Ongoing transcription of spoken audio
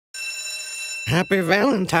Happy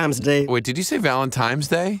Valentine's Day. Wait, did you say Valentine's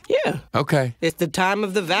Day? Yeah. Okay. It's the time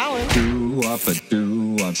of the Valen.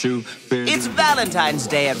 It's Valentine's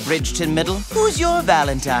Day at Bridgeton Middle. Who's your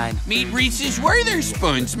Valentine? Meet Reese's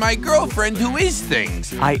Witherspoons, my girlfriend who is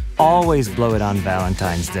things. I always blow it on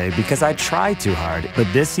Valentine's Day because I try too hard. But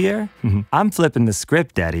this year, I'm flipping the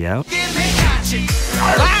script, Daddy-o.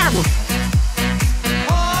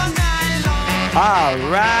 All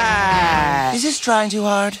right. Is this trying too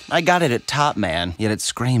hard? I got it at top man, yet it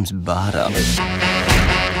screams bottom.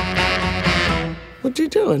 What you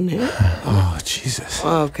doing here? Oh, Jesus.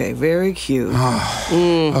 Okay, very cute.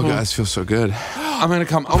 Oh, God, this feels so good. I'm gonna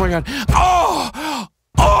come. Oh, my God. Oh!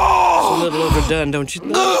 Oh! It's a little overdone, don't you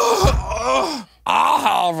think? I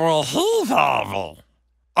have a he have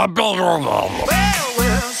a bigger one.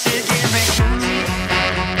 Well, she gave me